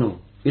optional.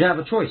 You don't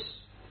have a choice.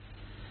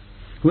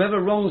 Whoever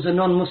wrongs a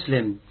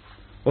non-Muslim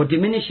or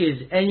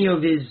diminishes any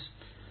of his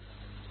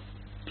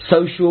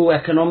social,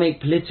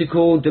 economic,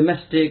 political,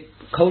 domestic,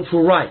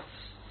 cultural rights,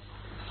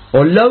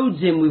 or loads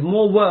him with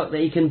more work that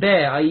he can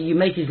bear, i.e. you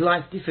make his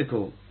life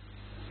difficult,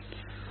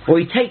 or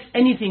he takes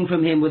anything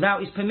from him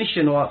without his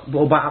permission or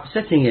by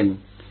upsetting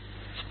him,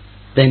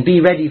 then be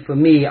ready for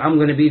me. I'm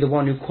going to be the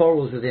one who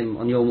quarrels with him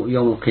on Yawm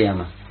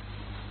al-Qiyamah.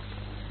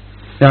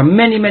 There are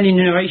many, many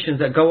narrations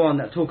that go on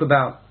that talk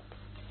about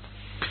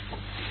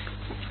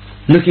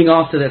looking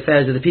after the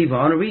affairs of the people.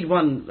 I want to read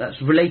one that's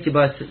related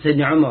by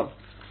Sayyidina Umar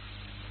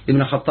ibn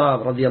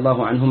Khattab radiyallahu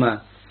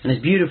anhuma, and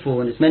it's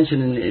beautiful, and it's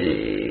mentioned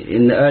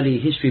in the early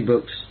history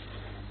books.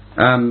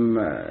 What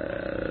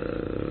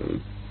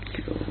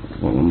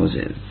one was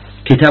it?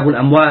 Kitab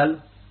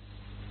al-Amwal,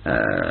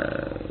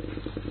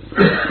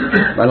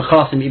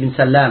 Al-Qasim ibn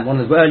Salam, one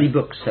of the early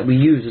books that we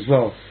use as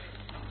well.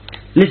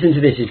 Listen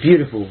to this, it's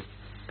beautiful,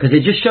 because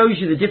it just shows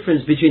you the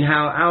difference between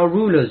how our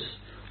rulers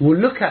will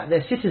look at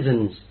their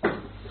citizens,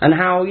 and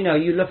how, you know,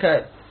 you look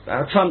at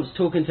Trump's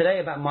talking today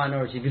about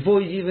minority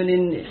before he's even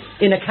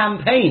in a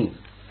campaign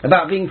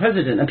about being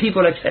president, and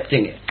people are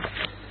accepting it.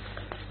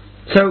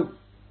 So,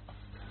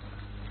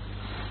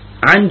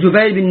 عن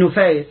جبير بن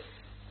نفير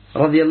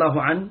رضي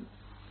الله عنه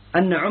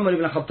أن عمر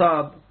بن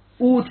الخطاب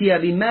أوتي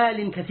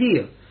بمال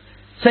كثير.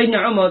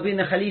 Sayyidina Umar being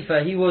the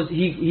Khalifa,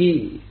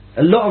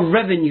 a lot of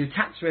revenue,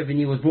 tax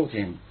revenue was brought to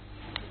him.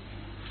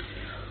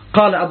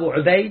 قال أبو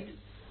عبيد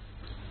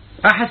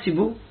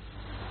أحسب.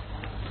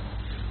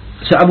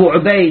 So Abu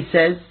Ubaid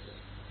says,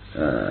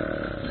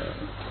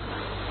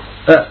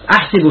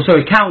 أحسب,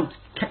 sorry, count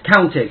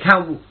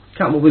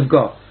what we've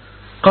got.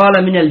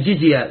 قال من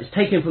الجزية, it's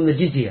taken from the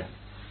jizya,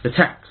 the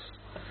tax.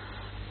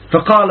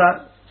 فقال,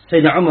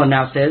 Sayyidina Umar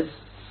now says,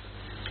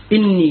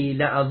 إني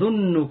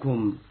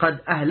لأظنكم قد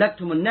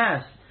أهلكتم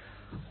الناس.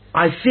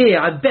 I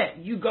bet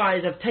you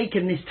guys have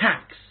taken this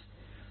tax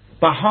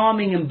by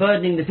harming and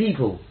burdening the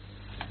people.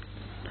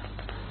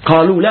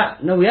 قالوا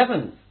لا, no we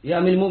haven't. يا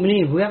أمير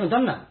المؤمنين, we haven't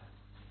done that.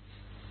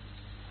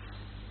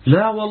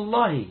 لا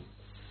والله,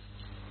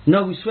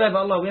 no we swear by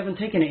Allah, we haven't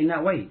taken it in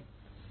that way.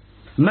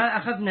 ما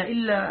أخذنا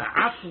إلا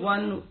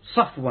عفوا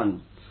صفوا.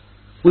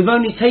 We've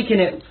only taken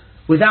it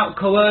without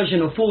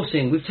coercion or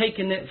forcing. We've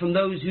taken it from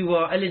those who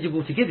are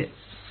eligible to give it.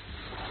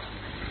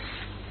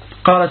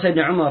 قال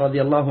سيدنا عمر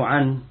رضي الله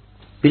عنه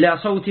بلا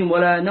صوت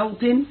ولا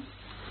نوط.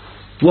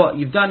 What?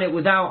 You've done it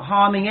without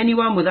harming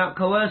anyone, without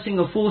coercing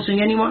or forcing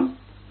anyone?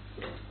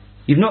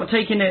 You've not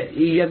taken it,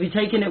 have you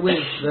taken it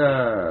with,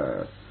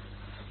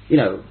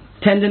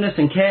 tenderness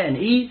and care and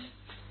ease?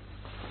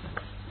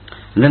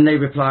 And then they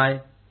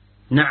reply,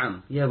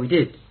 نعم, yeah we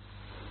did.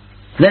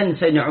 Then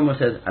Sayyidina Umar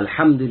says,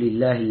 الحمد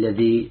لله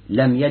الذي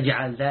لم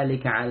يجعل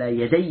ذلك على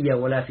يدي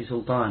ولا في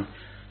سلطان.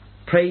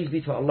 Praise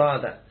be to Allah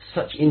that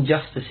such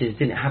injustices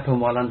didn't happen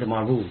while under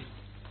my rule.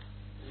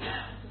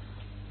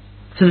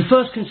 So the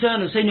first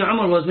concern of Sayyidina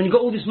Umar was, when he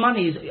got all this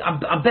money,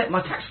 I bet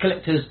my tax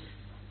collectors,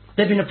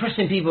 they've been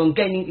oppressing people and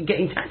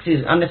getting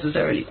taxes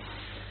unnecessarily.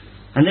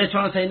 And they're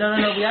trying to say, no,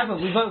 we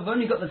haven't. We've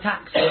only got the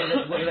tax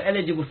that we're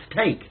eligible to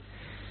take.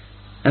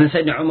 And then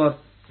Sayyidina Umar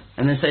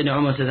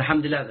says,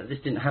 alhamdulillah, that this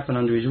didn't happen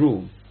under his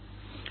rule.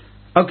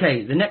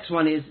 Okay, the next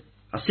one is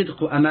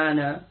الصدق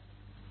أمانة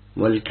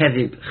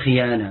والكذب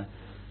خيانة.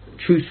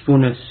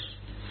 Truthfulness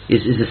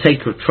is a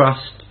sacred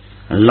trust,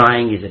 and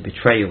lying is a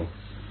betrayal.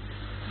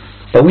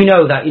 But we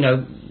know that,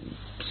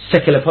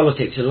 secular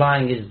politics,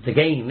 lying is the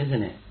game,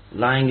 isn't it?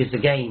 Lying is the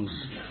game.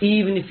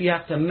 Even if you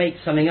have to make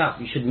something up,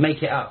 you should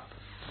make it up.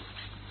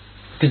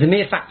 Because the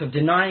mere fact of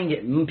denying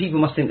it, people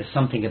must think there's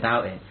something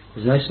about it.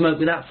 There's no smoke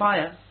without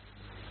fire.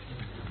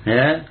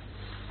 Yeah?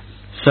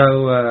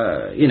 So,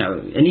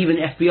 and even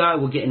the FBI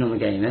will get in on the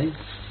game, eh?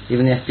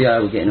 Even the FBI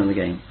will get in on the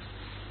game.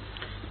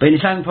 But in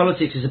Islamic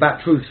politics, it's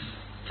about truth.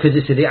 Because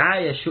it's the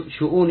ayah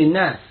shu'un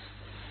in-nas.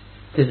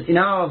 Because in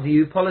our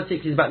view,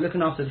 politics is about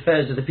looking after the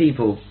affairs of the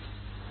people.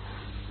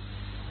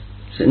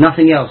 So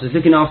nothing else. It's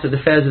looking after the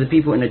affairs of the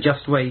people in a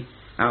just way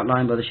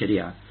outlined by the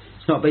Sharia.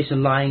 It's not based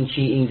on lying,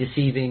 cheating,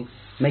 deceiving,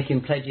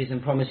 making pledges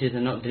and promises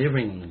and not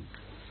delivering on them.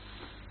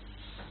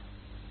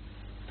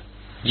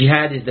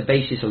 Jihad is the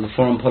basis of the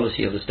foreign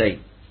policy of the state.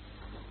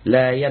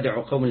 لا يدع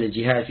قوم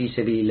الجهاد في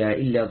سبيل الله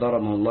إلا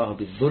ضربهم الله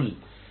بالذل.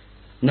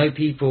 No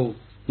people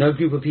no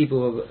group of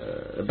people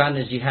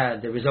abandons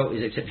jihad, the result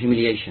is except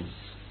humiliation.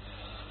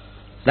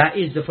 That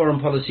is the foreign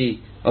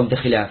policy of the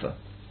Khilafah.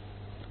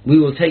 We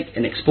will take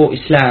and export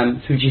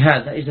Islam through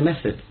jihad. That is the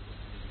method.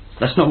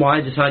 That's not what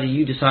I decided,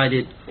 you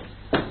decided,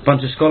 a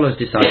bunch of scholars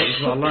decided. This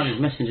is what Allah and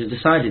His Messenger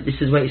decided. This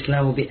is where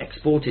Islam will be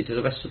exported to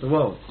the rest of the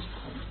world.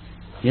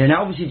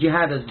 Now obviously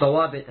jihad has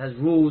dawabit, has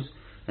rules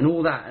and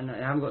all that, and I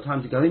haven't got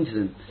time to go into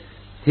them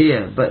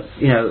here, but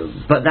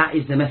that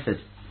is the method.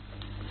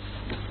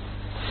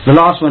 The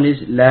last one is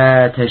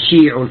لا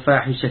تشيع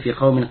الفاحشة في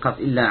قوم قط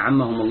إلا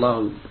عمهم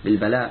الله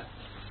بالبلاء.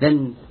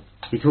 Then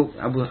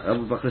Abu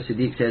Bakr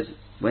as-Siddiq says,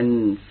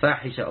 when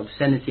fahisha,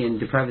 obscenity and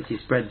depravity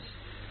spreads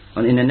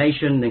in a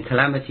nation, then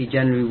calamity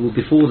generally will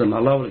befall them.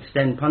 Allah will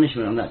extend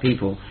punishment on that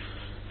people.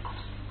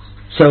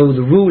 So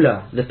the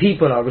ruler, the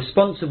people are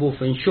responsible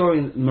for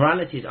ensuring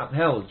morality is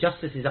upheld,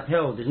 justice is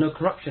upheld, there's no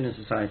corruption in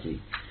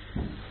society.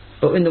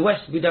 But in the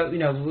West, we don't,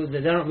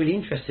 they're not really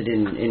interested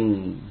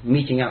in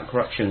meting out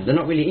corruption. They're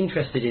not really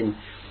interested in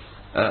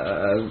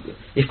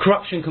if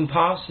corruption can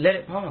pass, let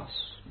it pass.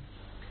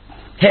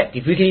 Heck,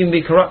 if we can even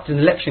be corrupt in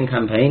election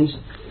campaigns,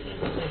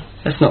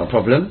 that's not a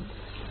problem.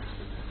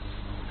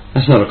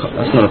 That's not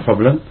a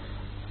problem.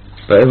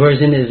 But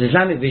whereas in the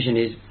Islamic vision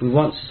is, we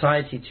want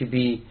society to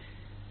be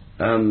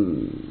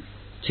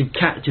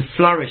to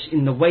flourish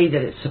in the way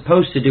that it's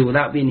supposed to do,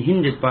 without being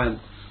hindered by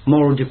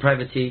moral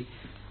depravity,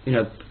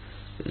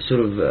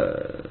 sort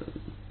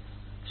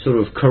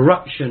of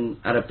corruption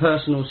at a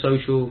personal,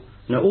 social,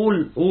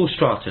 all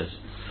stratas.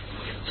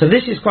 So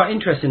this is quite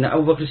interesting that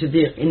Abu Bakr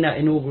as-Siddiq in that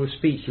inaugural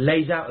speech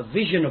lays out a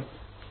vision of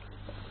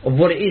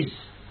what it is,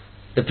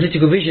 the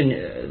political vision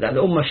that the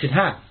Ummah should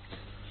have.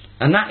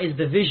 And that is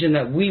the vision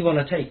that we want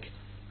to take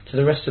to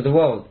the rest of the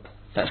world.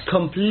 That's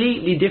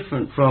completely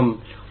different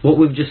from what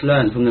we've just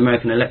learned from the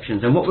American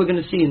elections and what we're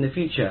going to see in the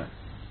future,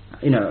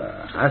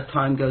 as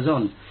time goes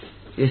on.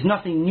 There's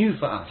nothing new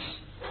for us.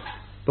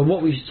 But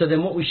what we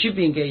should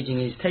be engaging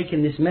is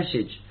taking this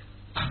message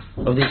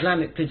of the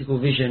Islamic political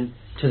vision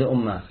to the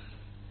Ummah,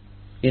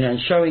 and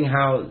showing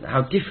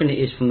how different it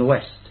is from the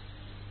West.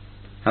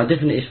 How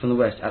different it is from the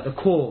West. At the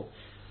core,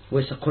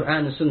 where it's the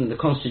Quran and Sunnah, the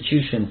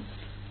Constitution,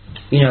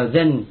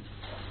 then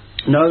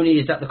not only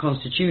is that the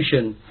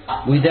Constitution,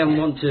 we then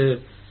want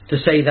to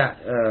say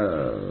that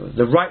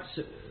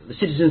the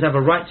citizens have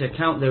a right to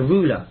account their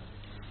ruler,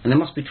 and there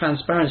must be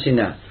transparency in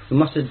that. We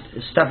must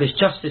establish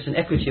justice and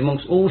equity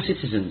amongst all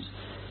citizens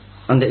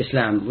under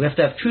Islam. We have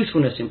to have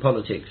truthfulness in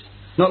politics,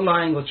 not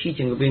lying or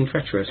cheating or being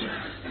treacherous.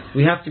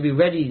 We have to be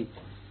ready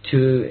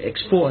to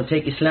export and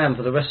take Islam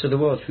for the rest of the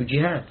world through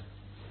jihad,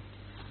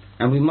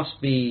 and we must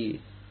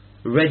be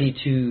ready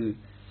to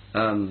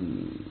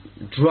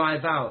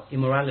drive out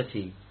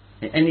immorality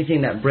and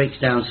anything that breaks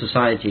down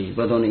society,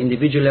 whether on an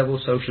individual level,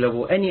 social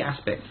level, any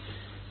aspect.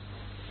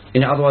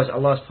 Otherwise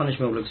Allah's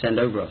punishment will extend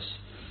over us.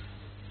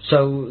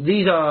 So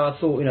these are, I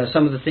thought,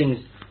 some of the things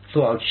I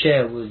thought I would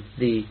share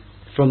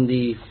from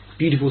the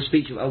beautiful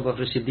speech of Abu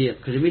Bakr as-Siddiq,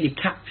 because it really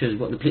captures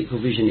what the political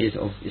vision is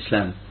of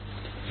Islam.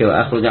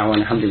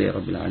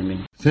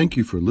 Thank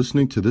you for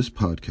listening to this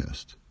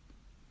podcast.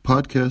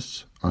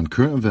 Podcasts on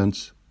current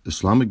events,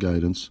 Islamic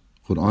guidance,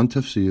 Quran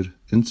tafsir,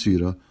 and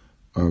seerah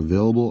are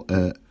available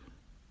at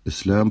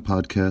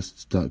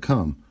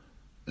islampodcasts.com,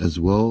 as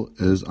well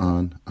as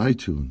on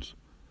iTunes.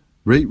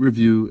 Rate,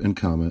 review, and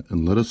comment,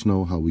 and let us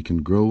know how we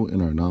can grow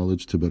in our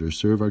knowledge to better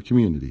serve our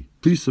community.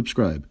 Please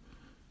subscribe,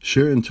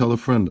 share, and tell a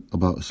friend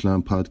about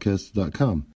islampodcasts.com.